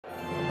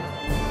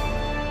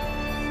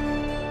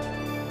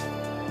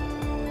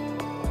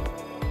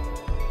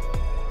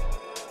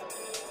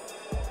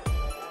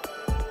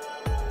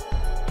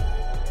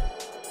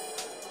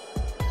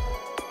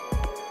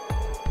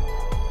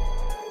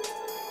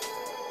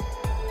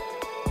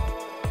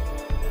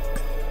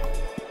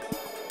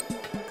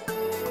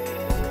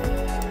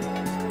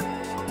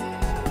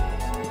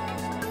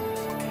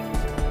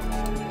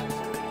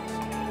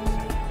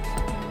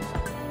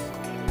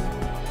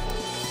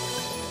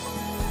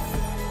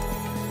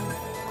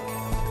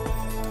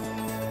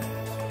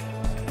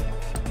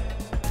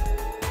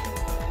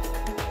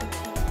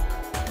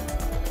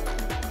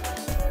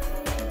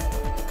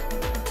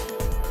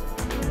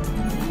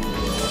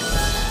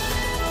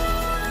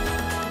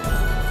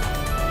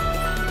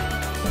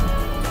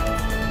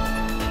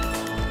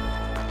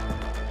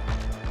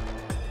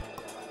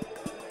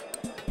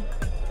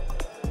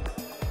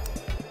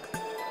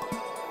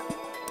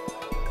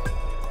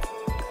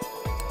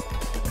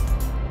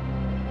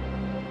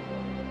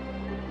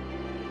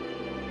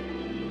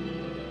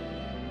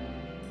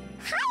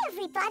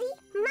everybody.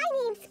 My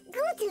name's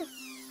Gudu.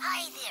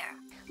 Hi there.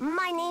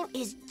 My name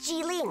is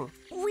Jiling.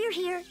 We're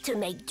here to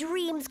make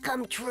dreams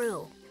come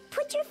true.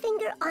 Put your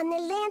finger on the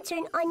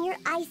lantern on your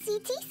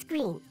ICT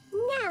screen.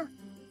 Now,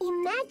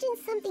 imagine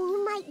something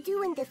you might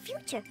do in the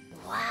future.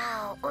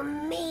 Wow,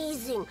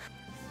 amazing.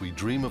 We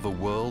dream of a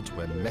world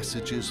where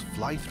messages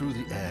fly through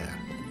the air.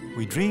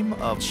 We dream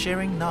of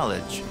sharing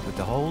knowledge with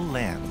the whole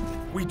land.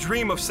 We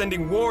dream of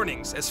sending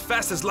warnings as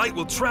fast as light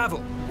will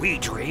travel. We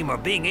dream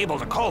of being able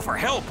to call for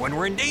help when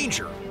we're in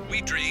danger.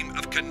 We dream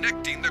of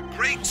connecting the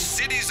great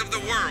cities of the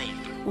world.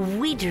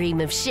 We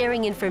dream of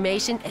sharing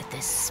information at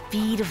the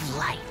speed of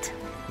light.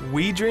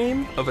 We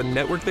dream of a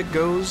network that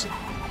goes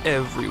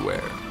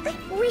everywhere. I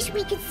wish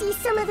we could see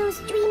some of those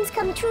dreams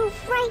come true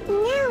right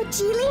now,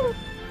 Jiling.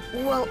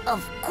 Well,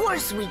 of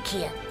course we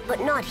can,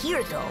 but not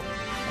here though.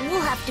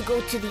 We'll have to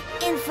go to the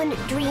Infinite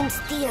Dreams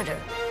Theater.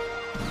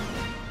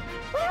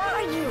 Where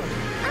are you?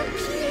 Up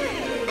here.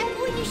 I'm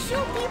going to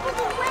show people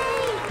the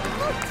way.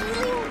 Look,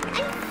 Jiling,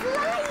 I'm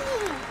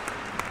flying.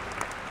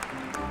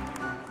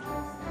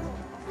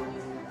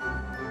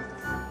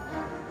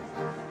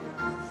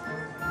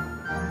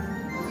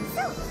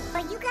 So,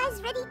 are you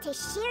guys ready to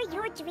share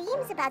your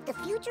dreams about the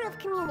future of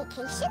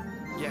communication?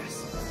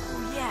 Yes.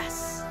 Oh,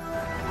 yes.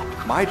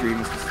 My dream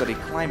is to study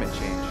climate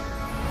change.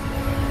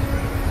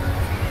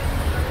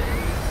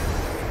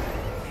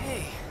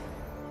 Hey,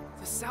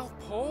 the South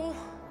Pole?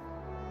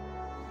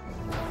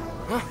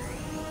 Huh?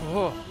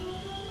 Oh.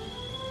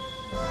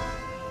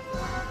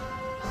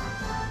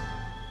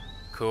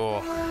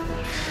 Cool.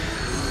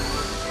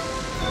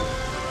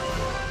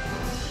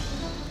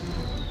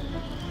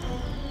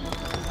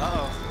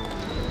 Uh-oh.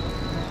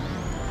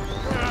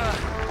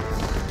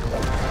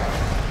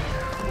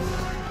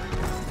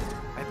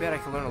 I bet I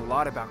could learn a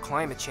lot about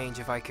climate change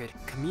if I could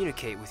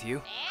communicate with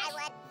you.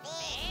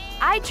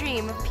 I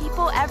dream of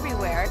people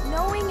everywhere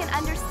knowing and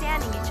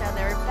understanding each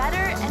other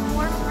better and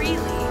more freely.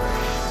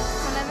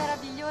 Com'è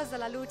meravigliosa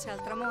la luce al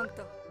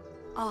tramonto.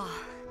 Oh,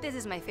 this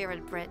is my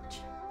favorite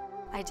bridge.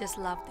 I just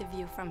love the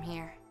view from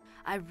here.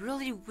 I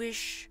really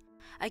wish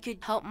I could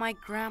help my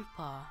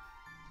grandpa.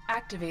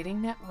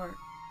 Activating network.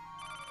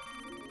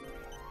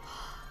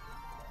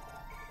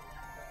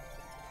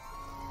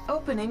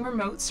 Opening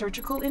remote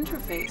surgical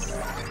interface.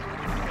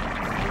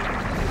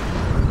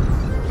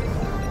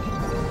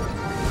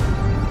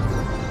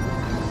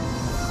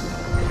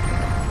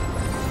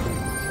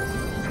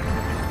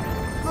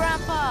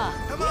 Grandpa!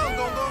 Come on,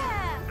 Gong.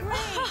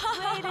 Great!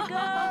 Way to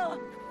go!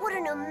 What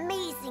an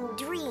amazing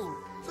dream.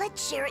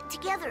 Let's share it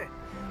together.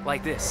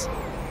 Like this.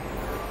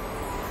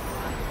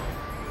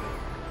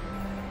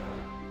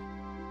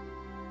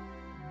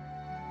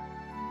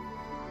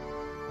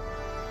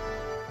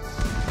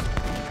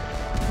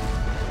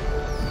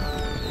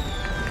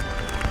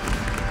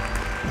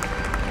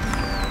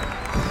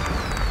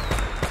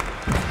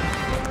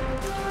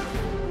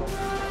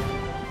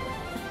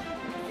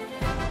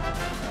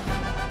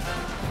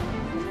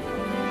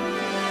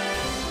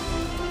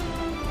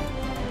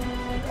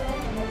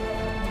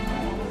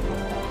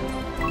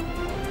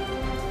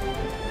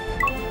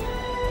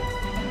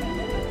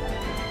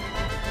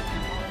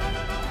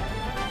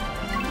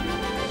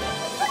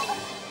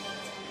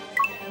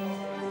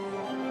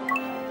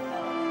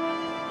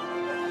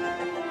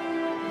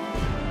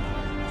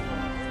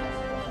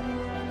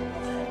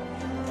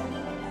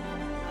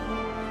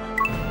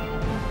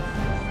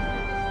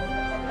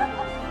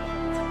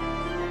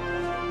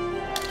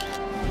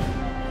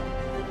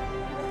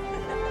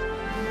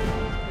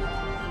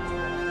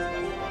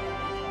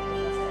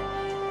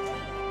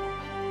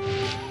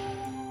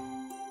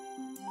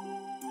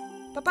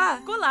爸爸，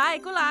过来，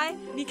过来，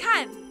你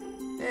看。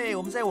哎，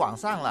我们在网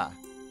上了，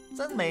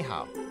真美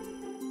好。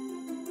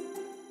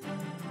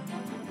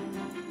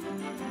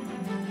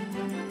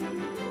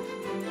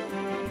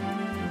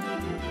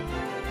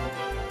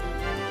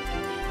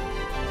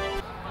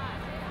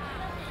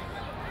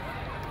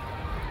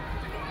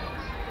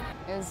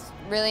It was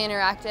really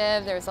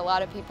interactive. There was a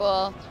lot of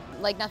people,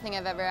 like nothing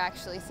I've ever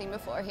actually seen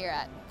before here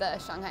at the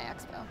Shanghai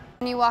Expo.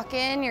 When you walk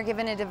in, you're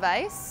given a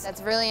device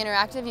that's really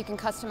interactive. You can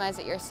customize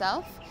it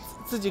yourself.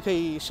 自己可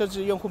以设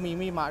置用户名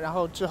密码，然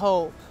后之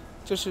后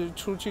就是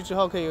出去之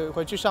后可以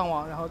回去上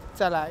网，然后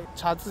再来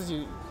查自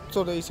己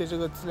做的一些这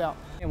个资料。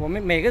我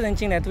们每个人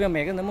进来都有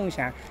每个人的梦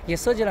想，也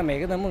涉及了每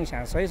个人的梦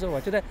想，所以说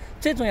我觉得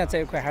最重要这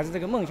一块还是这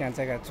个梦想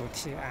这个主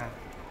题啊。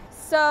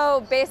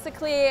So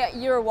basically,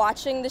 you're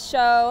watching the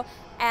show,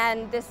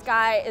 and this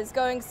guy is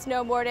going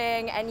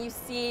snowboarding, and you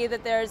see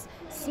that there's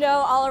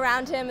snow all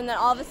around him, and then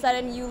all of a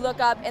sudden you look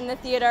up in the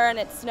theater and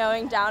it's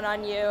snowing down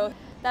on you.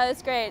 That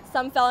was great.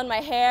 Some fell in my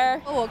hair.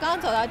 我刚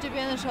走到这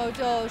边的时候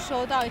就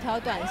收到一条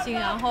短信，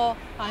然后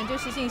好像就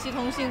是信息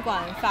通信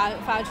馆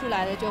发出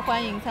来的，就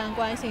欢迎参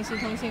观信息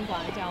通信馆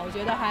这样，我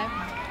觉得还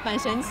蛮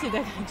神奇的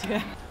感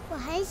觉。我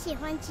很喜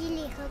欢基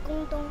里和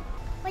宫东，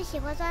我喜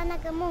欢他那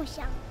个梦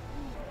想。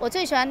我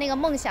最喜欢那个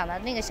梦想的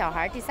那个小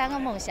孩，第3个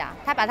梦想，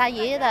他把他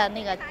爷爷的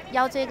那个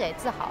腰椎给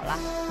治好了。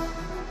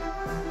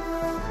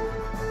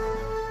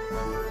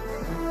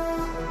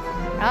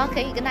然后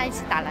可以跟他一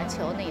起打篮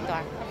球那一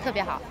段，特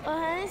别好。我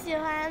很喜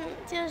欢，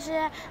就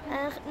是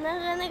能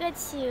和那个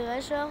企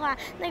鹅说话，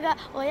那个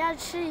我要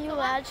吃鱼，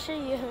我要吃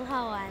鱼，很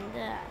好玩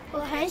的。我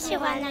很喜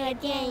欢那个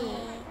电影，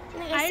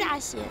那个下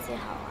雪最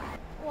好玩。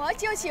我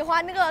就喜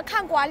欢那个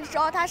看管的时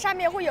候，它上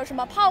面会有什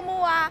么泡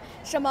沫啊，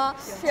什么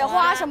雪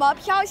花，什么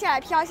飘起来，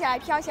飘起来，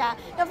飘起来，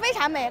就非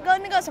常美，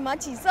跟那个什么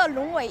景色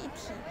融为一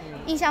体，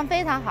印象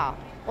非常好。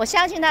我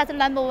相信它是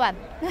No.1，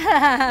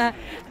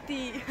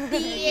 第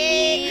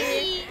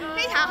一，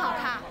非常好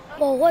看。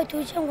我会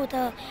推荐我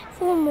的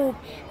父母、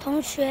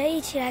同学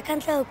一起来看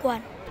这个馆。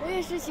我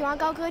也是喜欢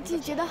高科技，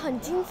觉得很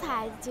精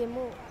彩的节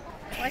目。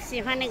我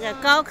喜欢那个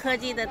高科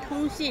技的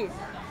通讯。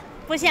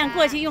不像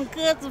过去用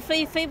鸽子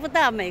飞不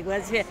到美国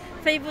去，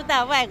飞不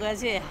到外国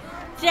去，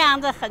这样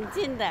子很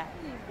近的，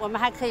我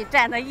们还可以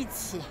站在一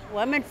起。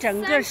我们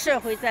整个社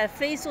会在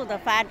飞速的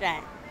发展，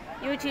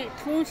尤其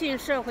通讯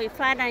社会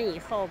发展以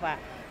后吧，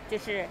就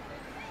是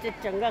这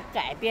整个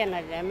改变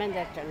了人们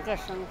的整个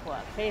生活，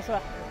可以说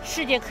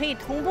世界可以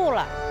同步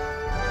了。